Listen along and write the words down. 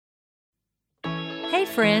Hey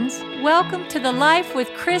friends, welcome to the Life with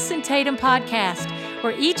Chris and Tatum podcast,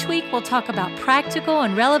 where each week we'll talk about practical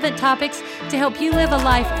and relevant topics to help you live a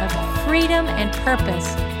life of freedom and purpose.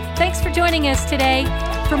 Thanks for joining us today.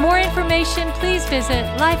 For more information, please visit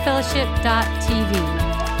lifefellowship.tv.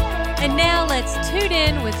 And now let's tune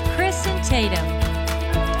in with Chris and Tatum.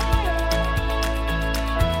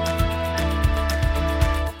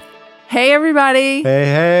 Hey, everybody.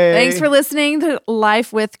 Hey. Thanks for listening to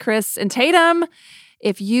Life with Chris and Tatum.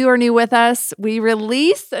 If you are new with us, we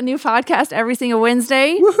release a new podcast every single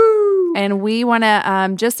Wednesday. Woohoo! And we want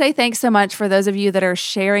to just say thanks so much for those of you that are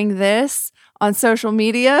sharing this on social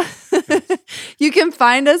media. You can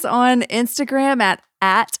find us on Instagram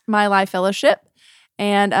at My Life Fellowship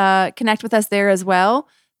and connect with us there as well.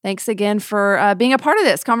 Thanks again for being a part of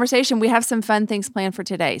this conversation. We have some fun things planned for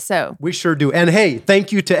today. So We sure do. And hey,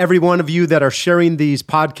 thank you to every one of you that are sharing these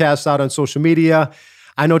podcasts out on social media.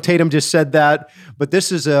 I know Tatum just said that, but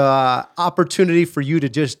this is an opportunity for you to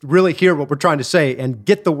just really hear what we're trying to say and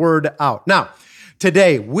get the word out. Now,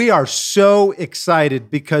 today we are so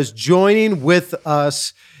excited because joining with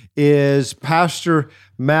us is Pastor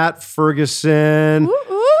Matt Ferguson.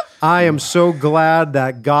 I am so glad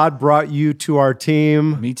that God brought you to our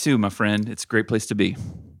team. Me too, my friend. It's a great place to be.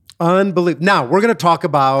 Unbelievable. Now, we're going to talk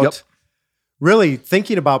about really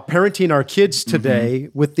thinking about parenting our kids today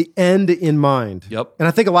with the end in mind. Yep. And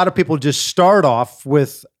I think a lot of people just start off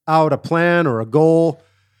without a plan or a goal,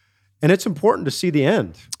 and it's important to see the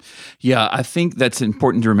end. Yeah, I think that's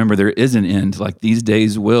important to remember. There is an end. Like these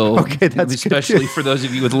days will. Okay, that's especially good. for those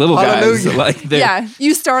of you with little guys. Hallelujah. Like yeah,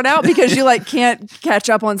 you start out because you can't catch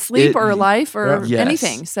up on sleep or life or Yes.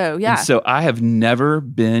 anything. So yeah. And so I have never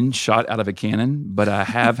been shot out of a cannon, but I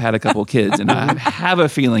have had a couple kids, and I have a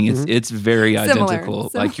feeling it's very identical.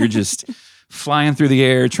 Similar. Like you're just flying through the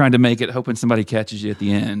air, trying to make it, hoping somebody catches you at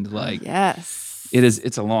the end. Like Yes.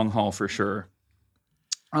 it's a long haul for sure.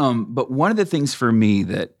 But one of the things for me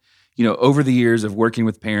that, over the years of working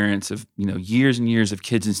with parents, of, years and years of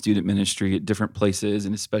kids and student ministry at different places,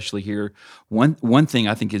 and especially here, one thing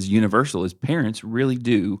I think is universal is parents really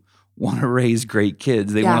do want to raise great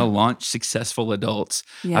kids. They want to launch successful adults.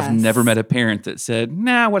 Yes. I've never met a parent that said,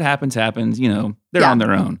 nah, what happens, happens, they're on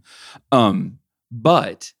their own.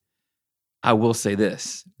 But I will say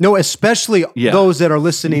this. No, especially Yeah. those that are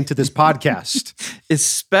listening to this podcast.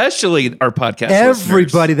 Especially our podcast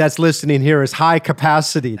Everybody listeners. that's listening here is high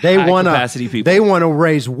capacity. They High want capacity people. They want to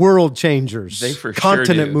raise world changers. They for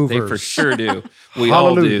continent sure do. movers. They for sure do. We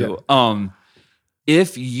all Hallelujah. do.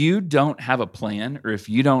 If you don't have a plan or if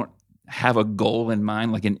you don't have a goal in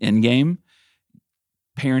mind, like an end game,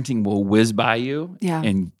 parenting will whiz by you,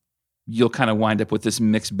 and you'll kind of wind up with this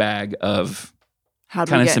mixed bag of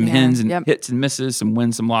kind of some hits and misses, some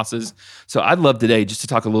wins, some losses. So I'd love today just to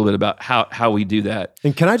talk a little bit about how we do that.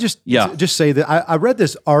 And can I just say that I read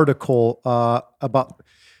this article about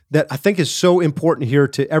that I think is so important here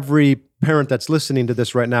to every parent that's listening to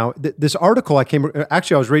this right now. This article I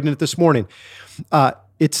was reading it this morning.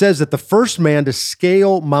 It says that the first man to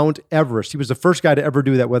scale Mount Everest, he was the first guy to ever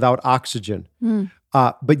do that without oxygen.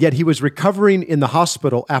 But yet he was recovering in the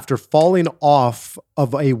hospital after falling off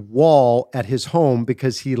of a wall at his home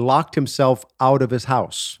because he locked himself out of his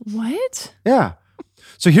house. What? Yeah.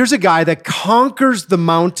 So here's a guy that conquers the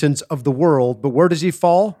mountains of the world, but where does he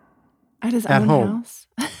fall? At his At own home. house?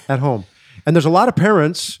 At home. And there's a lot of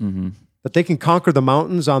parents that they can conquer the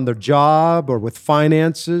mountains on their job or with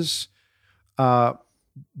finances,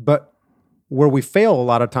 but where we fail a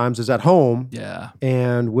lot of times is at home. Yeah.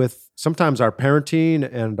 And with sometimes our parenting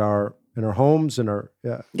and in our homes and our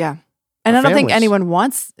Yeah. And I don't think families. anyone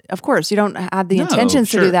wants, of course, you don't have the No, intentions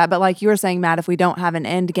to sure. do that. But like you were saying, Matt, if we don't have an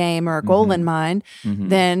end game or a goal in mind,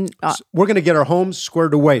 then we're going to get our homes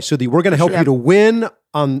squared away. So we're going to help you to win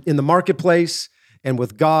in the marketplace and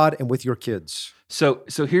with God and with your kids. So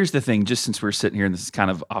here's the thing, just since we're sitting here and this is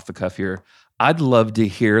kind of off the cuff here, I'd love to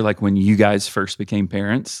hear like when you guys first became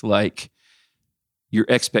parents, like your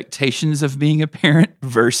expectations of being a parent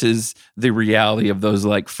versus the reality of those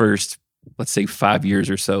like first, let's say 5 years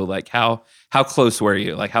or so. Like how close were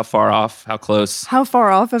you? Like how far off, how close? how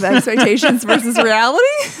far off of expectations versus reality?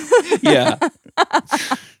 Yeah.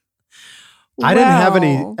 I didn't have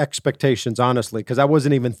any Well, expectations, honestly, because I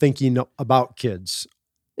wasn't even thinking about kids.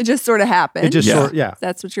 It just sort of happened. It just Yeah. sort, yeah.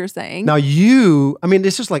 That's what you're saying. Now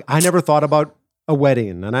it's just like I never thought about a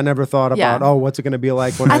wedding, and I never thought about, what's it going to be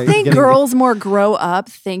like when I think girls more grow up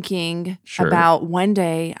thinking about one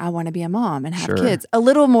day I want to be a mom and have kids. A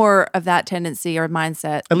little more of that tendency or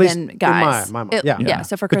mindset than guys. In my mind. Yeah.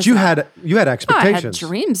 So for Chris, but you had expectations. I had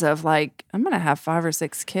dreams of like, I'm going to have 5 or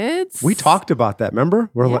 6 kids. We talked about that, remember?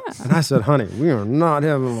 And I said, honey, we are not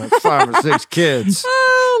having like 5 or 6 kids.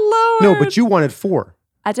 Oh, Lord. No, but you wanted 4.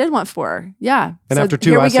 I did want 4. Yeah. And after 2,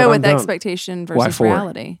 here we I said, go with I'm done. expectation versus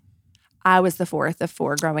reality. I was the 4th of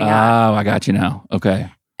 4 growing up. Oh, I got you now. Okay.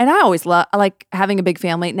 And I always like having a big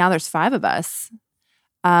family. Now there's 5 of us.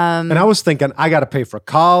 And I was thinking, I got to pay for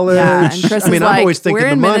college. Yeah, and Chris I'm always thinking we're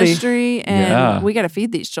the in money. Ministry and we got to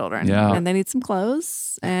feed these children. Yeah. And they need some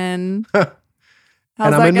clothes. And and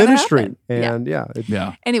I'm in ministry. And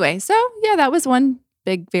Anyway, so that was one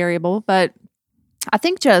big variable. But I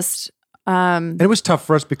think just... and it was tough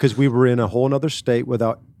for us because we were in a whole other state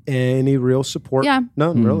without any real support. Yeah.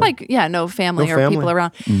 None, really. Like, no family or people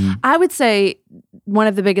around. Mm-hmm. I would say one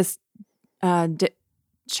of the biggest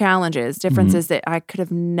differences that I could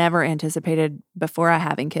have never anticipated before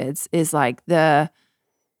having kids is like the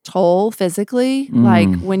toll physically, like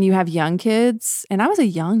when you have young kids. And I was a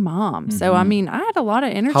young mom. So, I mean, I had a lot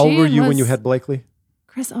of energy. How old were you when you had Blakely?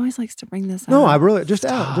 Chris always likes to bring this up. No, I really just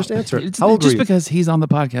answer it. How old were you? Just because he's on the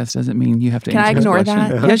podcast doesn't mean you have to answer Can I ignore that?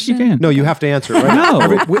 Question? Yes, you can. No, you have to answer it right now.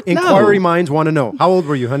 Inquiry minds want to know. How old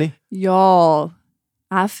were you, honey? Y'all,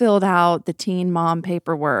 I filled out the teen mom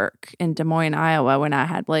paperwork in Des Moines, Iowa when I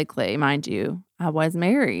had Blakely. Mind you, I was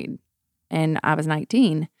married and I was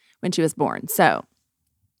 19 when she was born. So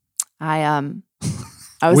I was a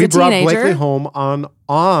teenager. We brought Blakely home on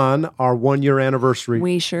our 1-year anniversary.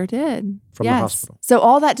 We sure did. From the hospital. So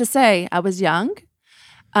all that to say, I was young,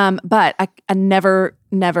 but I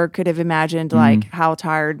never could have imagined like how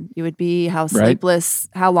tired you would be, how sleepless,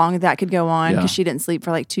 how long that could go on because she didn't sleep for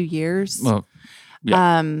like 2 years. Well,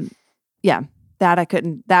 that I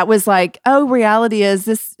couldn't. That was like, reality is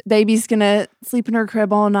this baby's gonna sleep in her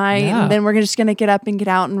crib all night, and then we're just gonna get up and get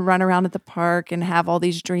out and run around at the park and have all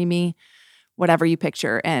these dreamy, whatever you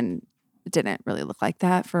picture, and it didn't really look like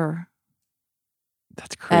that for.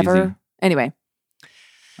 That's crazy. Ever. Anyway,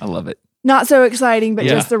 I love it. Not so exciting, but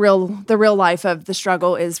just the real life of the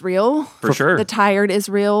struggle is real. For sure. The tired is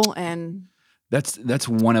real, and that's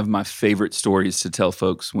one of my favorite stories to tell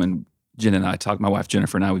folks when Jen and I talk. My wife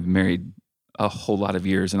Jennifer and I, we've been married a whole lot of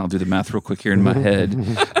years, and I'll do the math real quick here in my head.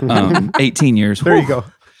 18 years. There you go.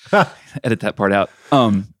 Edit that part out.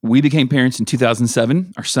 We became parents in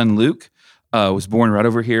 2007. Our son Luke was born right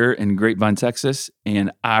over here in Grapevine, Texas,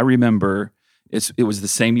 and I remember. It was the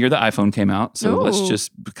same year the iPhone came out, so let's just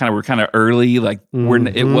we're kind of early. Like we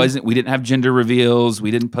didn't have gender reveals, we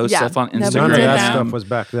didn't post stuff on Instagram. None of that stuff was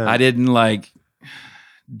back then. I didn't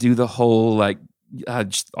do the whole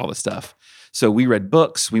just all the stuff. So we read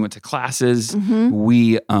books, we went to classes.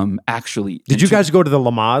 We actually did you guys go to the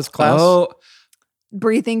Lamaze class? Oh.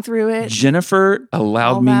 Breathing through it. Jennifer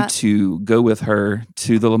allowed me to go with her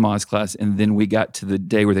to the Lamaze class, and then we got to the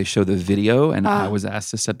day where they show the video, and I was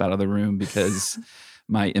asked to step out of the room because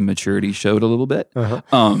my immaturity showed a little bit,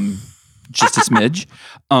 just a smidge.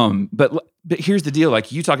 But here's the deal: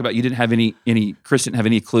 like you talk about, you didn't have Chris didn't have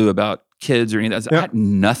any clue about kids or anything. I had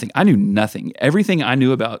nothing. I knew nothing. Everything I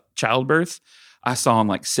knew about childbirth, I saw on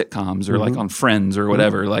like sitcoms or like on Friends or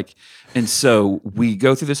whatever. And so we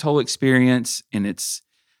go through this whole experience, and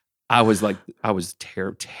I was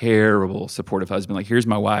terrible supportive husband. Like, here's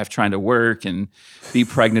my wife trying to work and be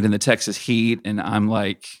pregnant in the Texas heat. And I'm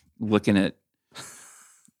like looking at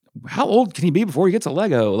how old can he be before he gets a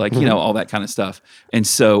Lego? Like, all that kind of stuff. And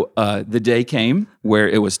so the day came where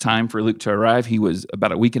it was time for Luke to arrive. He was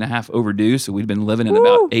about a week and a half overdue. So we'd been living in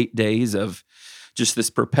about 8 days of just this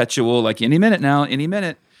perpetual, like any minute now, any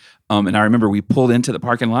minute. And I remember we pulled into the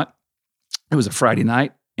parking lot. It was a Friday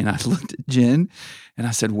night, and I looked at Jen, and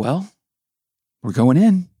I said, well, we're going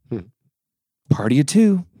in. Party of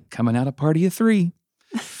 2, coming out of party of 3.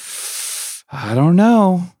 I don't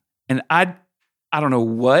know. And I don't know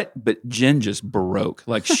what, but Jen just broke.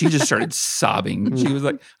 Like, she just started sobbing. She was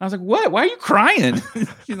like, I was like, what? Why are you crying?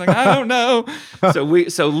 She's like, I don't know.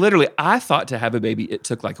 So literally, I thought to have a baby, it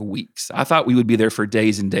took like weeks. I thought we would be there for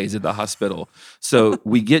days and days at the hospital. So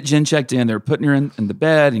we get Jen checked in. They're putting her in the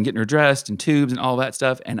bed and getting her dressed and tubes and all that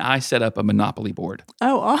stuff. And I set up a Monopoly board.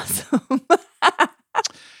 Oh, awesome.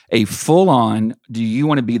 A full-on, do you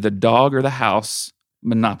want to be the dog or the house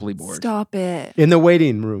Monopoly board. Stop it. In the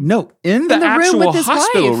waiting room. No, in the actual room with his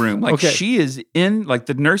hospital wife. room. Like, Okay. she is in, like,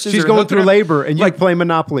 the nurses She's are going hooking through her- labor and you like- play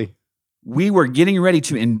Monopoly. we were getting ready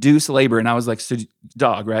to induce labor. And I was like, so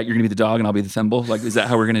dog, right? You're going to be the dog and I'll be the thimble. Like, is that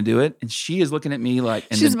how we're going to do it? And she is looking at me like,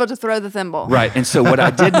 and she's about to throw the thimble. Right. And so what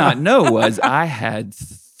I did not know was I had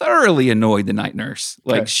thoroughly annoyed the night nurse.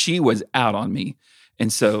 Like she was out on me.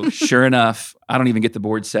 And so sure enough, I don't even get the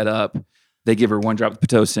board set up. They give her 1 drop of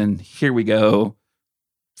Pitocin. Here we go.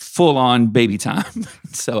 Full on baby time.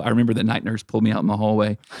 So I remember the night nurse pulled me out in the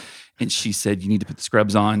hallway and she said, you need to put the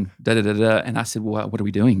scrubs on, da-da-da-da. And I said, well, what are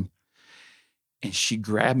we doing? And she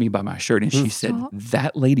grabbed me by my shirt and she said,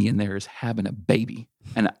 that lady in there is having a baby.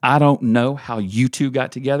 And I don't know how you two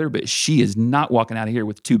got together, but she is not walking out of here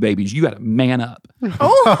with 2 babies. You got to man up.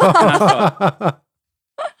 Oh.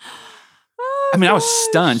 I mean, I was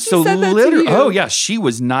stunned. So literally, she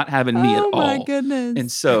was not having me at all. Oh my goodness.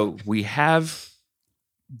 And so we have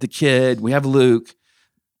the kid, we have Luke.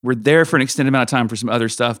 We're there for an extended amount of time for some other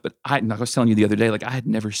stuff. But I was telling you the other day, like I had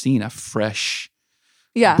never seen a fresh,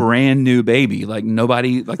 brand new baby. Like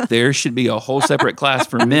nobody, like there should be a whole separate class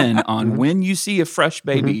for men on when you see a fresh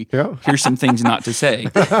baby, here's some things not to say.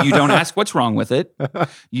 You don't ask what's wrong with it.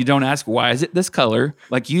 You don't ask why is it this color.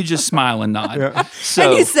 Like you just smile and nod. So,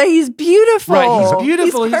 and you say he's beautiful. Right, he's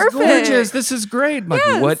beautiful. He's gorgeous. This is great.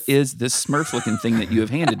 Like what is this Smurf looking thing that you have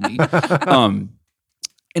handed me?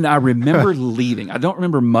 And I remember leaving. I don't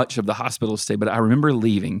remember much of the hospital stay, but I remember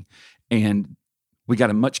leaving and we got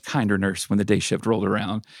a much kinder nurse when the day shift rolled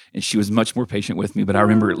around, and she was much more patient with me. But I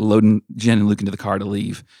remember loading Jen and Luke into the car to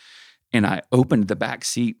leave, and I opened the back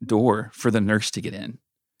seat door for the nurse to get in.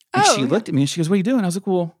 And she looked at me and she goes, "What are you doing?" I was like,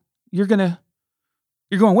 "Well, you're going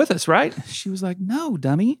with us, right?" She was like, "No,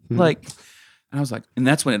 dummy." Like, and I was like, and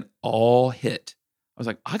that's when it all hit. I was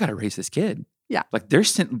like, I got to raise this kid. Yeah. Like they're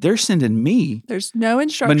sending me. There's no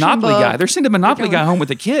instruction Monopoly book. guy. They're sending Monopoly guy home with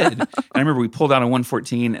a kid. And I remember we pulled out on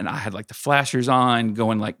 114 and I had like the flashers on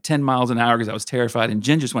going like 10 miles an hour because I was terrified. And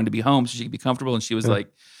Jen just wanted to be home so she could be comfortable. And she was like,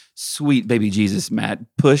 sweet baby Jesus, Matt,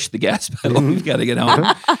 push the gas pedal. We've got to get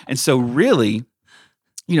home. And so really,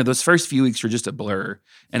 those first few weeks were just a blur.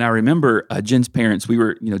 And I remember Jen's parents, we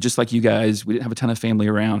were, just like you guys, we didn't have a ton of family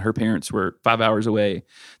around. Her parents were 5 hours away.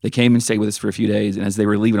 They came and stayed with us for a few days. And as they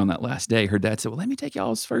were leaving on that last day, her dad said, well, let me take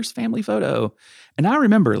y'all's first family photo. And I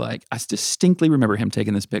remember I distinctly remember him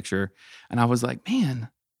taking this picture. And I was like, man,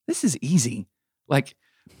 this is easy. Like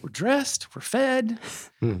we're dressed, we're fed,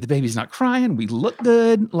 the baby's not crying, we look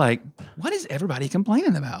good. Like what is everybody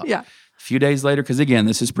complaining about? Yeah. A few days later, because again,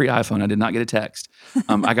 this is pre-iPhone. I did not get a text.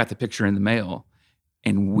 I got the picture in the mail,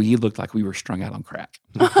 and we looked like we were strung out on crack.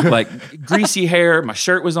 Like greasy hair, my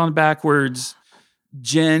shirt was on backwards.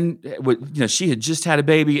 Jen, she had just had a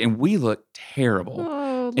baby, and we looked terrible.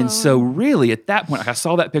 Oh, and so really, at that point, like I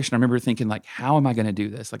saw that picture, and I remember thinking, like, how am I going to do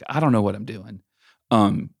this? Like, I don't know what I'm doing.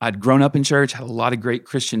 I'd grown up in church, had a lot of great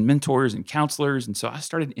Christian mentors and counselors, and so I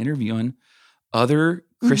started interviewing other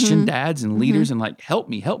Christian dads and leaders and like, help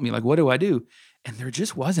me. Like, what do I do? And there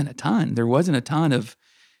just wasn't a ton. There wasn't a ton of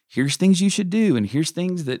here's things you should do. And here's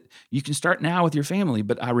things that you can start now with your family.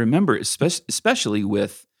 But I remember, especially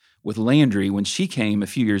with Landry, when she came a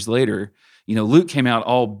few years later, Luke came out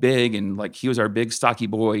all big and like he was our big stocky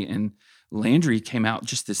boy. And Landry came out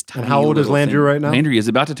just this tiny. And how old is Landry right now? Landry is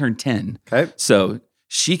about to turn 10. Okay. So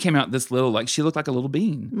she came out this little, like she looked like a little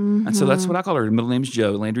bean. And so that's what I call her. Her middle name's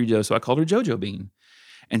Jo, Landry Jo. So I called her JoJo Bean.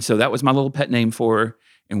 And so that was my little pet name for her.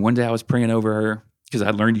 And one day I was praying over her because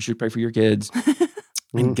I learned you should pray for your kids.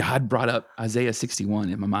 And God brought up Isaiah 61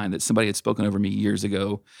 in my mind that somebody had spoken over me years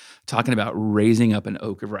ago, talking about raising up an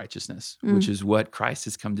oak of righteousness, which is what Christ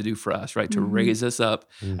has come to do for us, right? To raise us up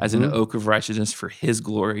as an oak of righteousness for his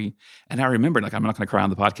glory. And I remember, like, I'm not going to cry on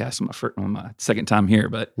the podcast on my second time here,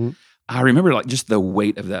 but I remember like just the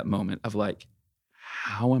weight of that moment of like,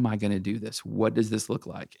 how am I going to do this? What does this look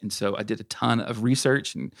like? And so I did a ton of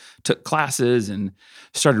research and took classes and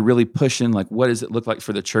started really pushing like, what does it look like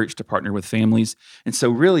for the church to partner with families? And so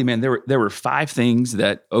really, man, there were 5 things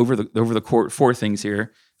that over the court, 4 things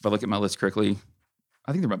here. If I look at my list correctly,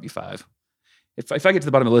 I think there might be 5. If I get to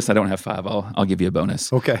the bottom of the list, I don't have 5. I'll give you a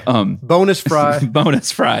bonus. Okay. Bonus fry.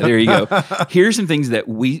 Bonus fry. There you go. Here's some things that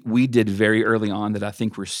we did very early on that I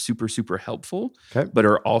think were super, super helpful, but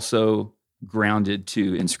are also grounded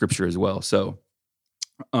in scripture as well. So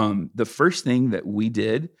the first thing that we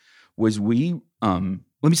did was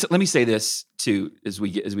let me say this too as we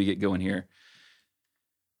get going here.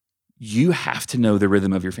 You have to know the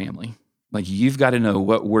rhythm of your family. Like you've got to know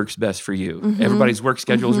what works best for you. Everybody's work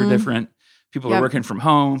schedules are different. People are working from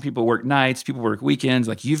home. People work nights. People work weekends.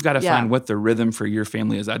 Like you've got to find what the rhythm for your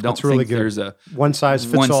family is. I don't think there's a one size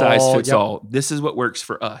fits all. This is what works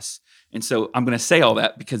for us. And so I'm going to say all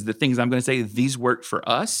that because the things I'm going to say, these worked for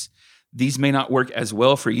us. these may not work as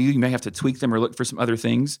well for you. You may have to tweak them or look for some other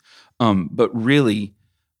things. But really,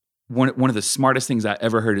 one of the smartest things I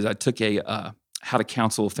ever heard is I took a how to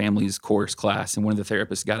counsel families course class, and one of the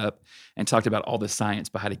therapists got up and talked about all the science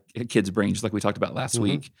behind a kid's brain, just like we talked about last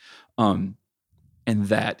week. And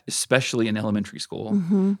that, especially in elementary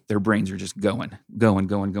school, their brains are just going,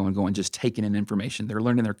 just taking in information. They're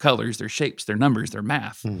learning their colors, their shapes, their numbers, their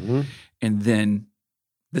math. And then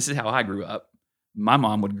this is how I grew up. My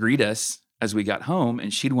mom would greet us as we got home,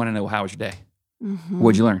 and she'd want to know, how was your day?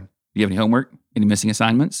 What'd you learn? Do you have any homework? Any missing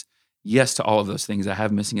assignments? Yes to all of those things. I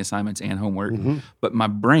have missing assignments and homework, but my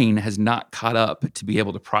brain has not caught up to be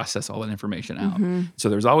able to process all that information out. So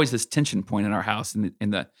there's always this tension point in our house, in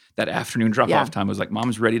that afternoon drop-off time. It was like,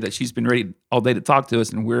 Mom's ready, that she's been ready all day to talk to us,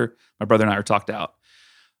 and my brother and I are talked out.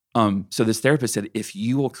 So this therapist said, if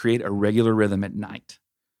you will create a regular rhythm at night,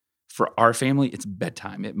 for our family, it's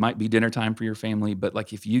bedtime. It might be dinner time for your family, but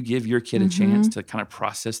like if you give your kid a chance to kind of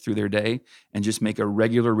process through their day and just make a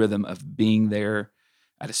regular rhythm of being there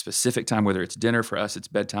at a specific time, whether it's dinner, for us, it's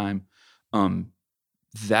bedtime,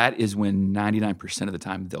 that is when 99% of the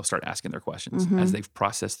time they'll start asking their questions as they've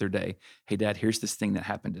processed their day. Hey, Dad, here's this thing that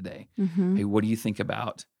happened today. Hey, what do you think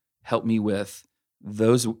about? Help me with.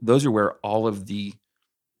 Those are where all of the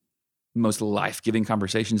most life-giving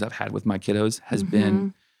conversations I've had with my kiddos has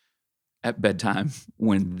been at bedtime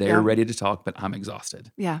when they're ready to talk, but I'm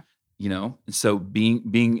exhausted. You know, and so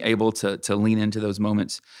being able to lean into those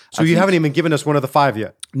moments. So you haven't even given us one of the 5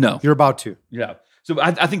 yet. No, you're about to. Yeah. So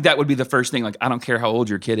I think that would be the first thing. Like, I don't care how old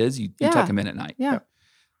your kid is, you tuck them in at night. Yeah.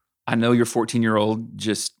 I know your 14-year-old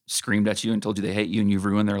just screamed at you and told you they hate you and you've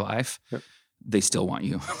ruined their life. They still want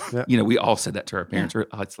you. You know, we all said that to our parents. Or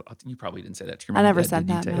you probably didn't say that to your mom. I never said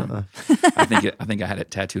that. No. I think I had it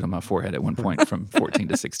tattooed on my forehead at one point from 14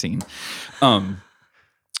 to 16.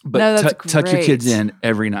 But no, tuck your kids in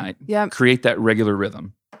every night. Yep. Create that regular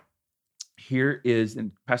rhythm. Here is,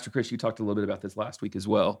 and Pastor Chris, you talked a little bit about this last week as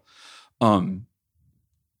well. I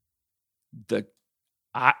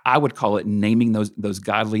would call it naming those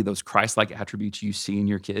godly, those Christ-like attributes you see in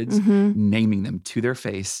your kids, naming them to their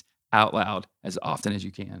face out loud as often as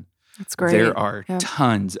you can. That's great. There are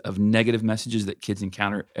tons of negative messages that kids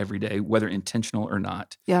encounter every day, whether intentional or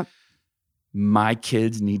not. My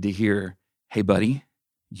kids need to hear, hey, buddy,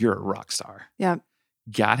 you're a rock star.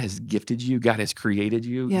 God has gifted you. God has created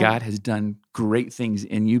you. God has done great things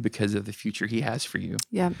in you because of the future he has for you.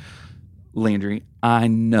 Landry, I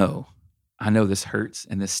know this hurts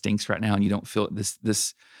and this stinks right now, and you don't feel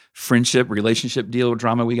this friendship, relationship deal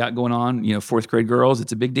drama we got going on. You know, 4th grade girls,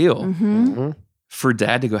 it's a big deal. For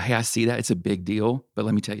Dad to go, hey, I see that. It's a big deal. But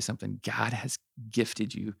let me tell you something. God has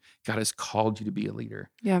gifted you. God has called you to be a leader.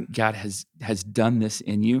 God has done this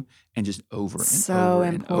in you, and just over and over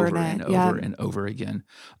and over and over and over again.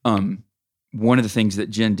 One of the things that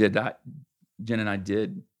Jen and I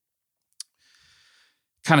did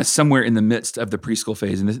kind of somewhere in the midst of the preschool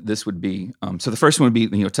phase, and this would be, so the first one would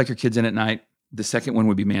be, tuck your kids in at night. The second one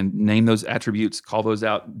would be, name those attributes, call those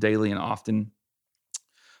out daily and often.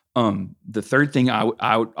 The third thing I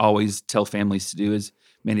would always tell families to do is,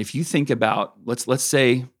 if you think about, let's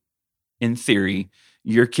say in theory,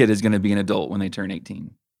 your kid is going to be an adult when they turn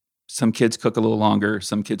 18. Some kids cook a little longer,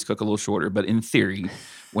 some kids cook a little shorter, but in theory,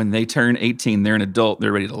 when they turn 18, they're an adult,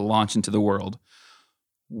 they're ready to launch into the world.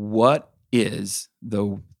 What is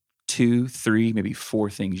the 2, 3, maybe 4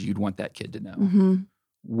 things you'd want that kid to know?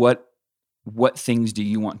 What things do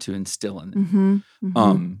you want to instill in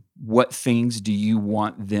them? What things do you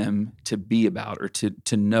want them to be about, or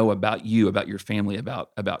to know about you, about your family,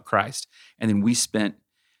 about Christ? And then we spent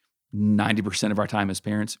 90% of our time as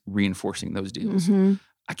parents reinforcing those deals.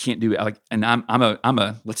 I can't do it. And I'm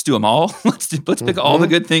a let's do them all. let's pick all the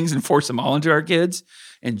good things and force them all into our kids.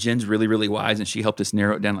 And Jen's really, really wise, and she helped us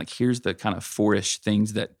narrow it down. Like, here's the kind of 4-ish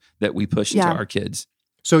things that we push into our kids.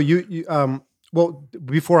 So you well,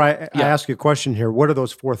 before I ask you a question here, what are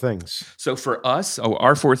those 4 things? So for us,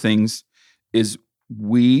 our 4 things is,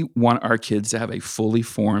 we want our kids to have a fully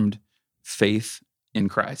formed faith in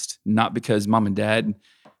Christ, not because mom and dad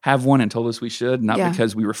have one and told us we should, not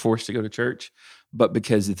because we were forced to go to church, but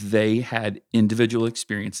because they had individual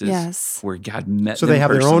experiences where God met them. So they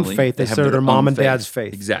have their own faith instead of their mom and dad's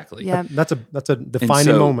faith. Exactly. That's a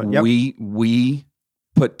defining moment. We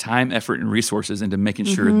put time, effort, and resources into making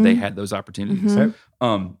sure they had those opportunities.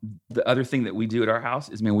 The other thing that we do at our house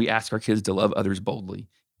is, we ask our kids to love others boldly.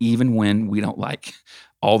 Even when we don't like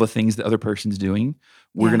all the things the other person's doing,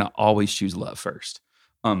 we're going to always choose love first.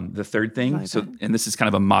 The third thing, and this is kind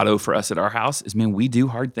of a motto for us at our house, is, we do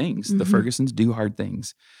hard things. The Fergusons do hard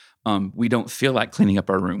things. We don't feel like cleaning up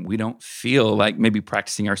our room. We don't feel like maybe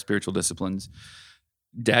practicing our spiritual disciplines.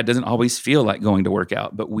 Dad doesn't always feel like going to work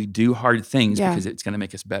out, but we do hard things because it's going to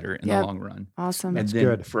make us better in the long run. Awesome. And That's then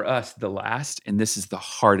good. For us, the last, and this is the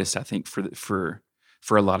hardest, I think, for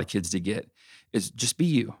a lot of kids to get, is just be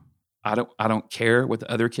you. I don't care what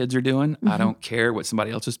the other kids are doing. I don't care what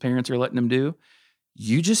somebody else's parents are letting them do.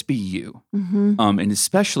 You just be you. And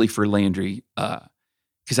especially for Landry,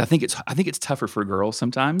 because I think it's tougher for girls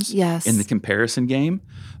sometimes. Yes. In the comparison game.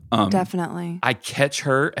 Definitely. I catch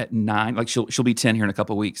her at 9, like she'll be 10 here in a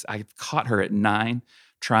couple of weeks. I caught her at 9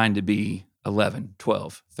 trying to be 11,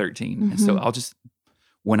 12, 13. And so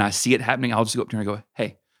when I see it happening, I'll just go up to her and go,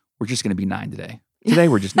 hey, we're just going to be 9 today. Today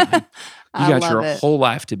we're just 9. You got your whole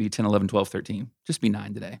life to be 10, 11, 12, 13. Just be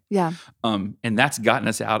 9 today. Yeah. And that's gotten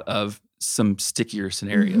us out of some stickier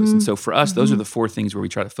scenarios. And so for us, those are the 4 things where we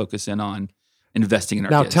try to focus in on investing in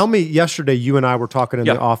our kids. Now, tell me, yesterday you and I were talking in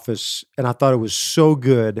the office, and I thought it was so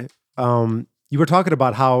good. You were talking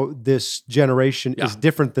about how this generation is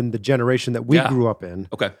different than the generation that we grew up in.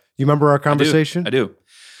 Okay. You remember our conversation? I do.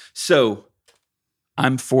 So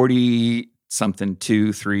I'm 40-something,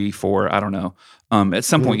 2, 3, 4, I don't know. At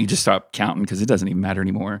some point, you just stop counting because it doesn't even matter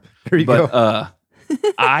anymore. There you go.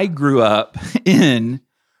 I grew up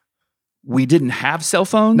we didn't have cell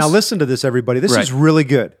phones. Now listen to this, everybody. This is really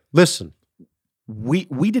good. Listen. We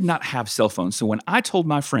did not have cell phones. So when I told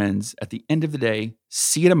my friends at the end of the day,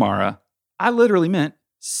 see you tomorrow, I literally meant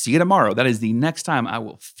see you tomorrow. That is the next time I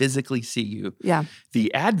will physically see you. Yeah.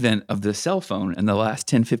 The advent of the cell phone in the last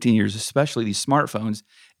 10, 15 years, especially these smartphones,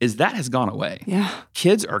 is that has gone away. Yeah.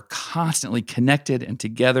 Kids are constantly connected and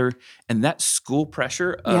together. And that school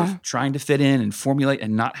pressure of trying to fit in and formulate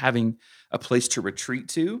and not having a place to retreat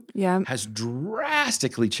to has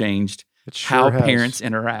drastically changed how parents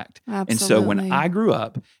interact. Absolutely. And so when I grew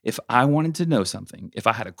up, if I wanted to know something, if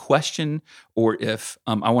I had a question, or if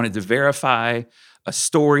I wanted to verify a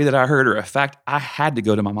story that I heard or a fact, I had to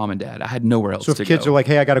go to my mom and dad. I had nowhere else to go. So if kids are like,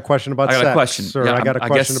 hey, I got a question about sex, or I got a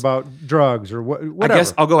question about drugs, or whatever. I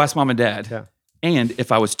guess I'll go ask mom and dad. Yeah. And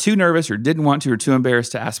if I was too nervous or didn't want to or too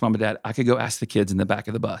embarrassed to ask mom and dad, I could go ask the kids in the back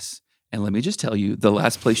of the bus. And let me just tell you, the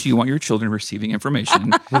last place you want your children receiving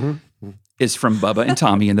information is from Bubba and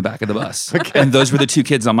Tommy in the back of the bus. Okay. And those were the 2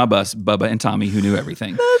 kids on my bus, Bubba and Tommy, who knew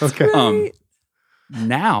everything. That's great.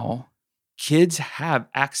 Now, kids have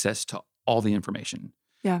access to all the information.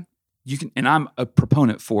 Yeah. You can, and I'm a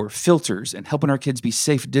proponent for filters and helping our kids be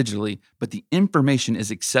safe digitally, but the information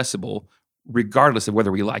is accessible regardless of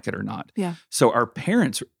whether we like it or not. Yeah. So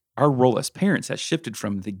our role as parents has shifted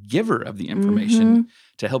from the giver of the information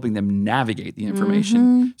to helping them navigate the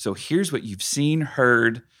information. So here's what you've seen,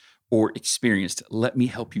 heard, or experienced. Let me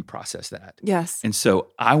help you process that. Yes. And so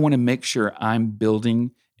I want to make sure I'm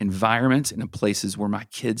building environments and places where my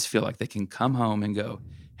kids feel like they can come home and go,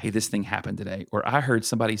 hey, this thing happened today. Or I heard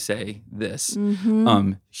somebody say this.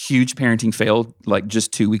 Huge parenting fail like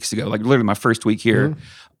just 2 weeks ago, like literally my first week here.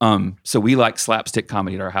 So we like slapstick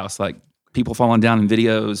comedy at our house, like people falling down in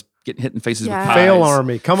videos, getting hit in the faces with pies. Fail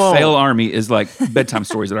Army, come on. Fail Army is like bedtime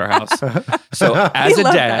stories at our house. So as a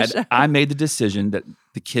dad, I made the decision that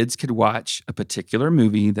the kids could watch a particular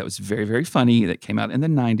movie that was very, very funny that came out in the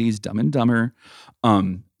 90s, Dumb and Dumber.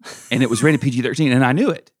 And it was rated PG-13, and I knew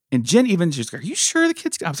it. And Jen even just goes, are you sure the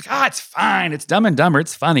kids can? I was like, it's fine. It's Dumb and Dumber.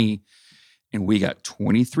 It's funny. And we got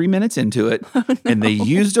 23 minutes into it, and they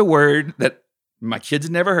used a word that my kids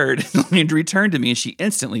had never heard. And Landry turned to me, and she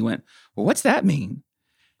instantly went, well, what's that mean?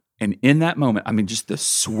 And in that moment, I mean, just the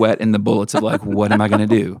sweat and the bullets of like, what am I going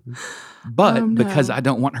to do? But because I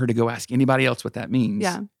don't want her to go ask anybody else what that means,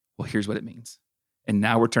 well, here's what it means. And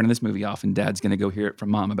now we're turning this movie off, and Dad's going to go hear it from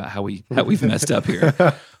Mom about how we've messed up here.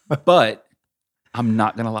 But I'm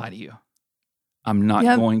not going to lie to you. I'm not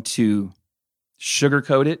going to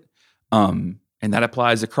sugarcoat it. And that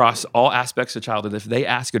applies across all aspects of childhood. If they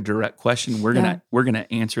ask a direct question, we're gonna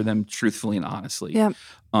answer them truthfully and honestly. Yep.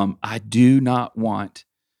 I do not want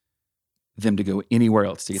them to go anywhere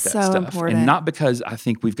else to get that stuff. Important. And not because I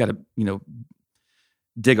think we've got to,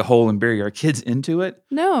 dig a hole and bury our kids into it.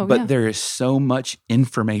 No, but there is so much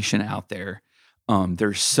information out there.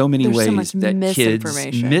 There's so many ways that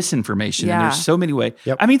kids misinformation. Yeah. And there's so many ways.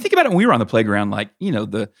 Yep. I mean, think about it when we were on the playground, like,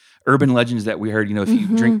 the urban legends that we heard, if you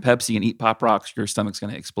drink Pepsi and eat Pop Rocks, your stomach's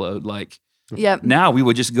going to explode. Like, now we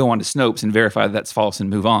would just go on to Snopes and verify that that's false and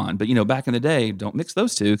move on. But, back in the day, don't mix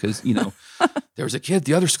those two because, there was a kid at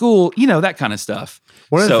the other school, that kind of stuff.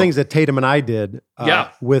 One of the things that Tatum and I did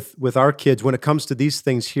with our kids when it comes to these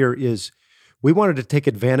things here is we wanted to take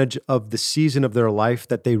advantage of the season of their life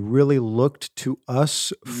that they really looked to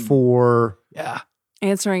us for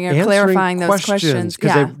answering or clarifying those questions.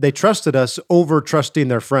 Because they trusted us over trusting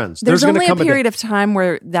their friends. There's only a period of time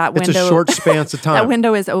where that window... It's a short span of time. That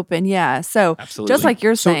window is open, So absolutely. Just like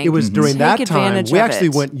you're saying, it was during that time, we actually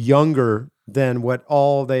went younger than what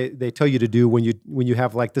all they tell you to do when you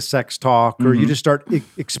have like the sex talk or you just start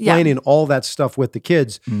explaining all that stuff with the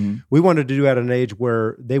kids. We wanted to do it at an age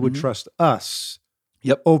where they would trust us.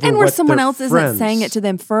 Over and where someone their else friends. isn't saying it to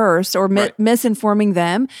them first or misinforming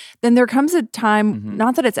them, then there comes a time,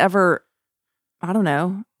 not that it's ever, I don't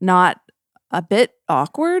know, not a bit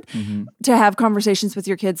awkward to have conversations with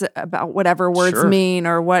your kids about whatever words mean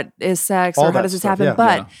or what is sex or how does this happen.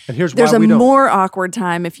 But and here's there's why a more awkward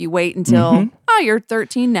time if you wait until, you're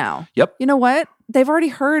 13 now. Yep. You know what? They've already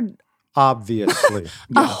heard obviously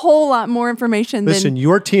a whole lot more information Listen,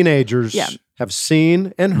 your teenagers have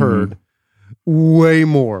seen and heard way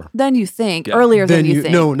more than you think, earlier than you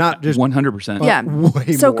think. No, not just 100%. Yeah.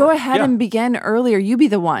 Way so more. Go ahead and begin earlier. You be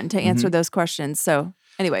the one to answer those questions. So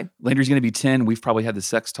anyway. Landry's going to be 10. We've probably had the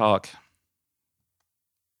sex talk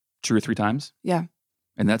 2 or 3 times. Yeah.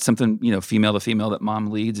 And that's something, female to female that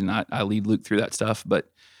mom leads, and I lead Luke through that stuff.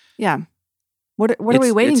 But yeah. What are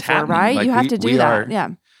we waiting for, happening. right? Like you have to do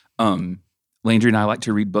that. Landry and I like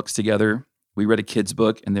to read books together. We read a kid's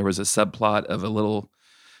book, and there was a subplot of a little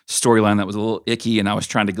storyline that was a little icky, and I was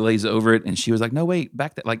trying to glaze over it, and she was like, no, wait,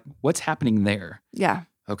 back that, like, what's happening there? Yeah.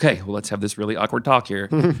 Okay, well, let's have this really awkward talk here.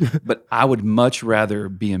 But I would much rather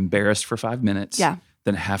be embarrassed for 5 minutes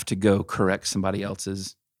than have to go correct somebody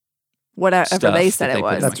else's whatever they said it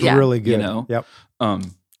was. That's really good. Yep.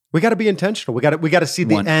 We got to be intentional. We got to see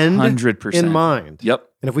the 100%. end in mind. Yep.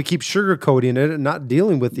 And if we keep sugarcoating it and not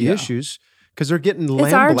dealing with the issues, because they're getting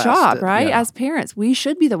lambasted. It's our job, right? As parents, we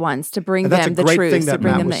should be the ones to bring them the truth, to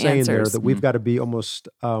bring them the answers. There, that we've got to be almost,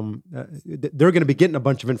 they're going to be getting a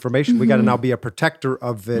bunch of information. We got to now be a protector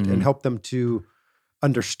of it and help them to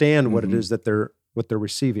understand what it is that what they're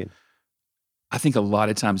receiving. I think a lot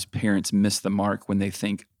of times parents miss the mark when they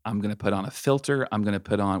think, I'm going to put on a filter.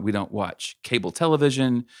 We don't watch cable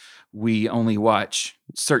television. We only watch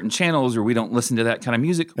certain channels, or we don't listen to that kind of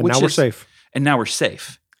music. And now we're safe. And now we're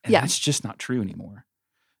safe. And that's just not true anymore.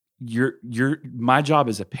 My job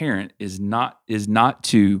as a parent is not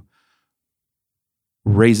to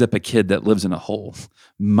raise up a kid that lives in a hole.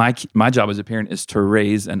 My job as a parent is to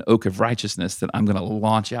raise an oak of righteousness that I'm going to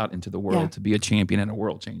launch out into the world to be a champion and a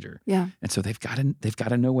world changer. Yeah. And so they've got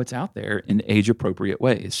to know what's out there in age appropriate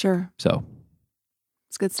ways. Sure. So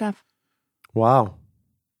it's good stuff. Wow.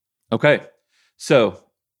 Okay. So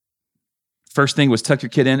first thing was tuck your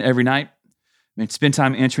kid in every night. Spend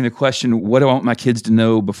time answering the question, what do I want my kids to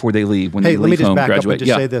know before they leave when they leave home, graduate? Let me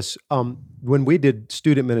just say this. When we did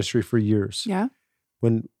student ministry for years,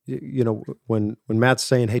 when Matt's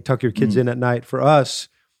saying, hey, tuck your kids in at night, for us,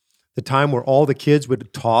 the time where all the kids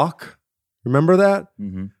would talk, remember that?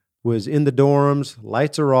 Was in the dorms,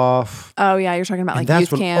 lights are off. Oh, yeah, you're talking about like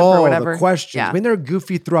youth camp or whatever. The questions. Yeah. I mean, they're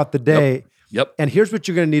goofy throughout the day. Yep. And here's what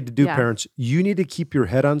you're going to need to do, parents. You need to keep your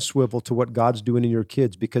head on swivel to what God's doing in your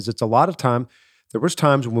kids, because it's a lot of time. There was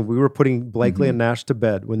times when we were putting Blakely and Nash to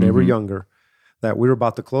bed when they were younger, that we were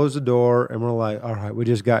about to close the door and we're like, all right, we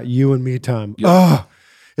just got you and me time. Yep. Oh,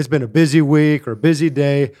 it's been a busy week or a busy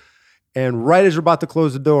day. And right as we're about to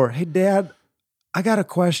close the door, hey, Dad, I got a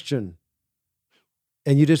question.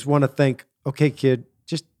 And you just want to think, okay, kid,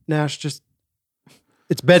 Nash,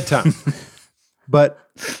 it's bedtime. But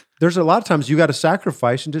there's a lot of times you got to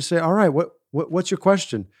sacrifice and just say, all right, what's your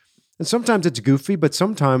question? And sometimes it's goofy, but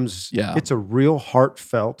sometimes it's a real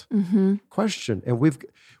heartfelt question. And when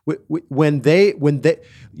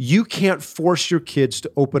you can't force your kids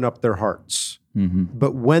to open up their hearts,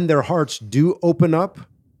 but when their hearts do open up,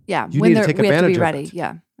 you need to take advantage of it.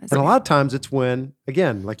 Yeah. And a lot of times it's when,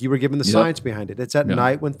 again, like you were given the science behind it, it's at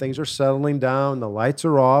night when things are settling down, the lights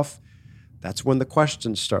are off. That's when the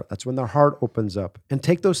questions start. That's when their heart opens up. And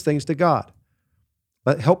take those things to God.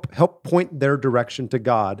 Help point their direction to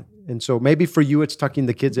God. And so maybe for you, it's tucking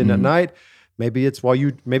the kids in at night. Maybe for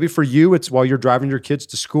you, it's while you're driving your kids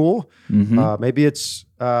to school. Maybe it's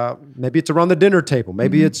around the dinner table.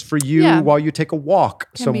 Maybe it's for you while you take a walk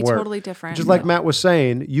somewhere. Can be totally different. Just like Matt was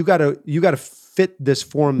saying, you gotta fit this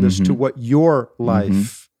to what your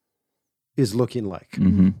life is looking like.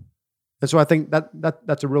 And so I think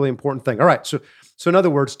that's a really important thing. All right, so in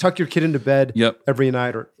other words, tuck your kid into bed every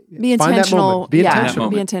night, or be intentional. Be intentional.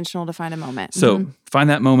 Be intentional to find a moment. So find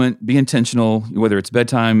that moment. Be intentional. Whether it's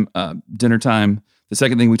bedtime, dinner time. The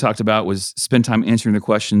second thing we talked about was spend time answering the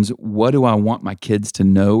questions. What do I want my kids to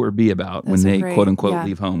know or be about when they quote unquote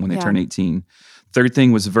leave home when they turn 18? Third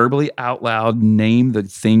thing was verbally out loud, name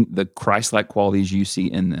the Christ-like qualities you see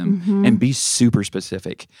in them and be super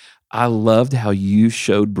specific. I loved how you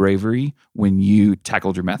showed bravery when you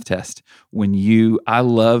tackled your math test.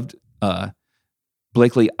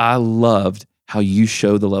 Blakely, I loved how you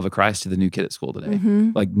showed the love of Christ to the new kid at school today.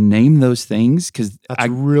 Like, name those things, because that's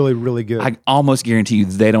really, really good. I almost guarantee you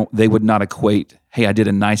they would not equate, hey, I did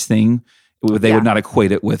a nice thing. They would not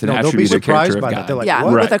equate it with an attribute or character of God. Like,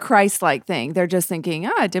 with a Christ-like thing. They're just thinking,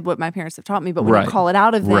 I did what my parents have taught me. But when you call it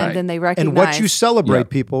out of them, then they recognize. And what you celebrate,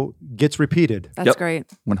 people, gets repeated. That's great.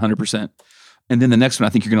 100%. And then the next one, I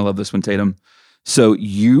think you're going to love this one, Tatum. So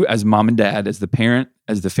you, as mom and dad, as the parent,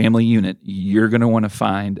 as the family unit, you're going to want to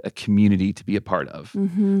find a community to be a part of.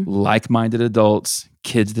 Like-minded adults,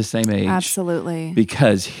 kids the same age. Absolutely.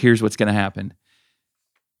 Because here's what's going to happen.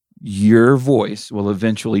 Your voice will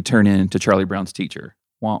eventually turn into Charlie Brown's teacher.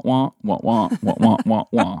 Wah, wah, wah, wah, wah, wah, wah,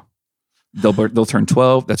 wah. They'll turn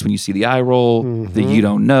 12. That's when you see the eye roll, that you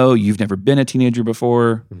don't know. You've never been a teenager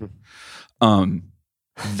before.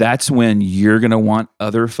 That's when you're going to want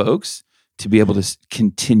other folks to be able to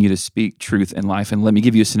continue to speak truth in life. And let me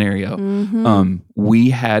give you a scenario.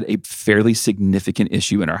 We had a fairly significant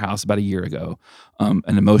issue in our house about a year ago. An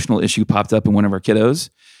emotional issue popped up in one of our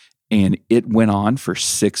kiddos. And it went on for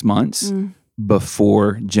 6 months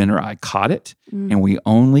before Jen or I caught it. And we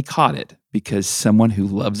only caught it because someone who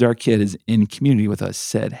loves our kid, is in community with us,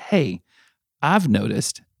 said, hey, I've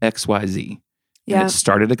noticed XYZ. And it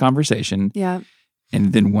started a conversation.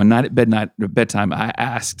 And then one night at bedtime, I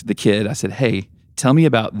asked the kid, I said, hey, tell me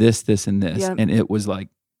about this, this, and this. And it was like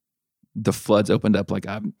the floods opened up. Like,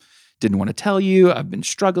 I didn't want to tell you. I've been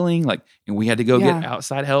struggling. Like, and we had to go get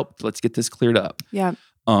outside help. Let's get this cleared up.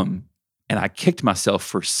 And I kicked myself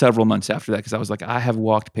for several months after that, because I was like, I have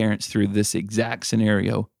walked parents through this exact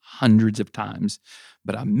scenario hundreds of times,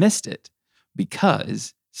 but I missed it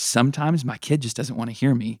because sometimes my kid just doesn't want to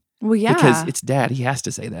hear me. Well, yeah. Because it's dad. He has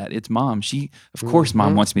to say that. It's mom. Of course,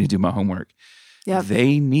 mom wants me to do my homework.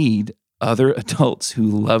 They need other adults who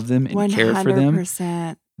love them and 100%. Care for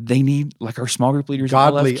them. They need, like our small group leaders,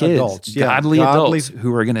 godly kids, adults. Godly adults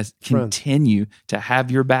who are going to continue to have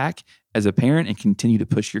your back as a parent and continue to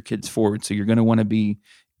push your kids forward. So you're going to want to be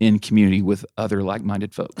in community with other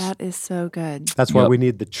like-minded folks. That is so good. That's why we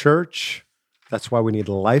need the church. That's why we need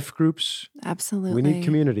life groups. Absolutely. We need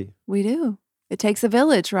community. We do. It takes a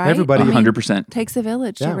village, right? Everybody. 100%. Takes a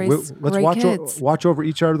village to raise great kids. Watch over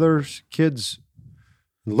each other's kids.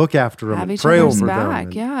 Look after them. Have and each pray other's over back.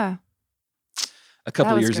 them. A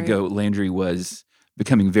couple of years ago, Landry was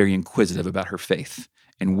becoming very inquisitive about her faith.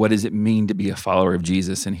 And what does it mean to be a follower of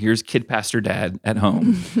Jesus? And here's kid pastor dad at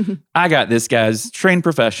home. I got this, guys, trained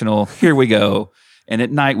professional. Here we go. And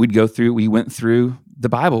at night we went through the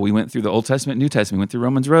Bible. We went through the Old Testament, New Testament. We went through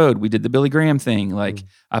Romans Road. We did the Billy Graham thing. Like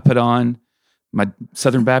I put on my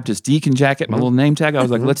Southern Baptist deacon jacket, my little name tag. I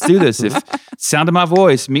was like, let's do this. If sound of my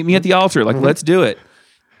voice, meet me at the altar. Like, let's do it.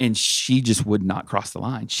 And she just would not cross the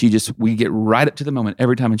line. We get right up to the moment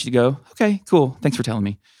every time. And she'd go, okay, cool. Thanks for telling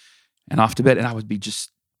me. And off to bed. And I would be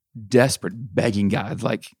just desperate, begging God,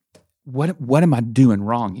 like, what am I doing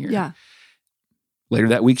wrong here? Yeah. Later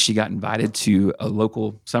that week, she got invited to a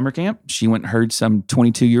local summer camp. She went and heard some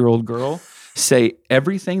 22-year-old girl say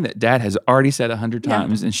everything that dad has already said 100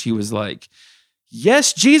 times. And she was like,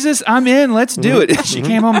 yes, Jesus, I'm in. Let's do it. She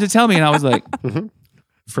came home to tell me. And I was like,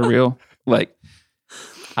 for real? Like,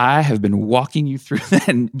 I have been walking you through that.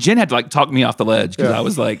 And Jen had to like talk me off the ledge because I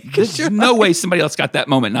was like, there's no way somebody else got that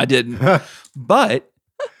moment and I didn't. But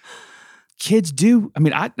kids do. I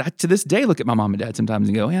mean, I to this day look at my mom and dad sometimes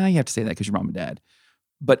and go, yeah, you have to say that because you're mom and dad.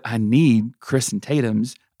 But I need Chris and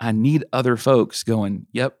Tatum's. I need other folks going,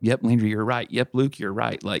 yep, Landry, you're right. Yep, Luke, you're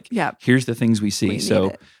right. Like, here's the things we see. So,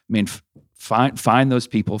 I mean, find those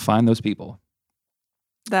people. Find those people.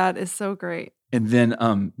 That is so great. And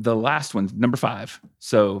then the last one, number 5.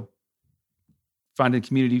 So find a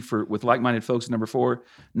community with like-minded folks, number 4.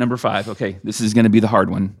 Number 5, okay, this is going to be the hard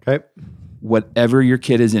one. Okay. Whatever your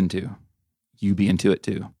kid is into, you be into it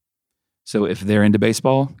too. So if they're into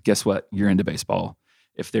baseball, guess what? You're into baseball.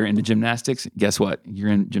 If they're into gymnastics, guess what? You're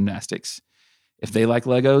in gymnastics. If they like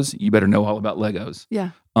Legos, you better know all about Legos.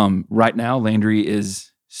 Yeah. Right now, Landry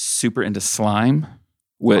is super into slime,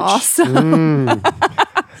 which... Awesome.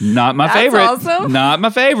 Not my favorite. Awesome. Not my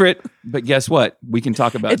favorite. But guess what? We can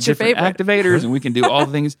talk about different activators and we can do all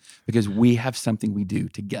the things because we have something we do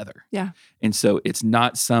together. Yeah. And so it's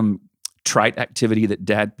not some trite activity that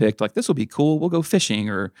dad picked, like this will be cool, we'll go fishing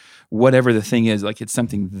or whatever the thing is. Like it's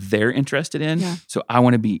something they're interested in. Yeah. So I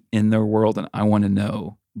want to be in their world and I want to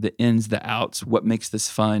know the ins, the outs, what makes this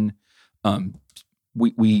fun.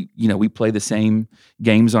 we play the same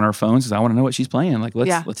games on our phones because I want to know what she's playing. Like,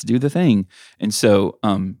 let's do the thing. And so,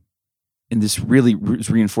 and this really was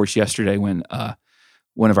reinforced yesterday when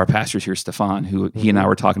one of our pastors here, Stefan, who he and I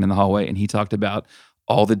were talking in the hallway, and he talked about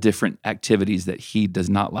all the different activities that he does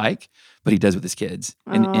not like, but he does with his kids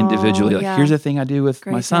and individually. Like, here's the thing I do with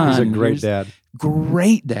my son. He's a great dad.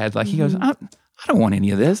 Great dad. Like, he goes, I don't want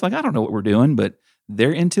any of this. Like, I don't know what we're doing, but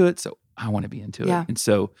they're into it, so I want to be into it. And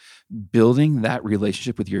so building that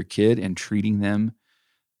relationship with your kid and treating them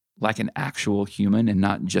like an actual human and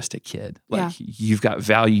not just a kid. Like, you've got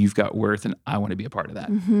value, you've got worth, and I want to be a part of that.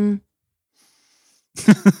 Mm-hmm.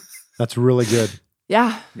 That's really good.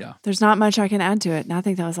 Yeah. There's not much I can add to it. And I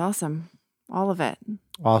think that was awesome. All of it.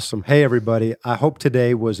 Awesome. Hey, everybody. I hope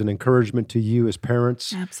today was an encouragement to you as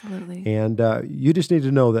parents. Absolutely. And you just need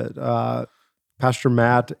to know that Pastor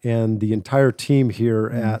Matt and the entire team here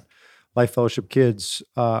at Life Fellowship Kids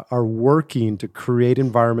are working to create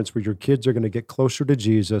environments where your kids are going to get closer to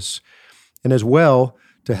Jesus, and as well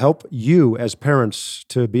to help you as parents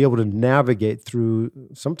to be able to navigate through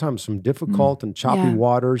sometimes some difficult and choppy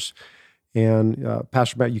waters. And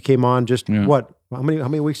Pastor Matt, you came on just what? How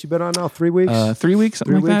many weeks you been on now? 3 weeks? 3 weeks,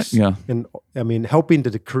 something like that. Yeah. And I mean, helping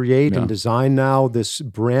to create and design now this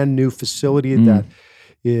brand new facility that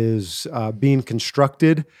is being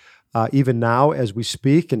constructed even now as we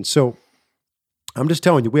speak. And so I'm just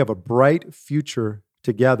telling you, we have a bright future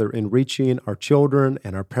together in reaching our children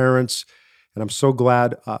and our parents. And I'm so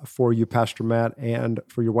glad for you, Pastor Matt, and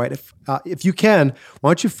for your wife. If you can, why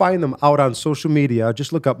don't you find them out on social media?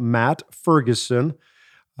 Just look up Matt Ferguson.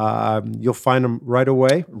 You'll find them right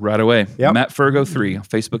away. Right away. Yep. Matt Fergo 3 on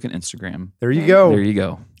Facebook and Instagram. There you go. There you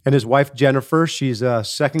go. And his wife, Jennifer, she's a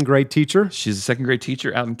second grade teacher. She's a second grade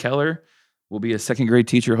teacher out in Keller. Will be a second grade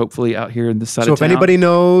teacher, hopefully, out here in this side of town. So if anybody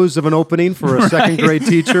knows of an opening for a second grade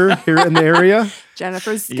teacher here in the area,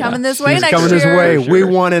 Jennifer's coming this way next year. She's coming this way. Sure. We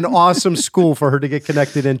want an awesome school for her to get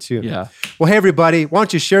connected into. Yeah. Well, hey, everybody, why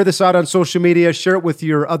don't you share this out on social media? Share it with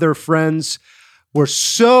your other friends. We're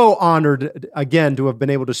so honored, again, to have been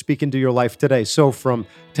able to speak into your life today. So from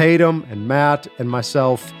Tatum and Matt and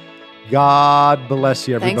myself, God bless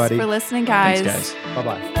you, everybody. Thanks for listening, guys. Thanks, guys.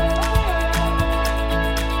 Bye-bye.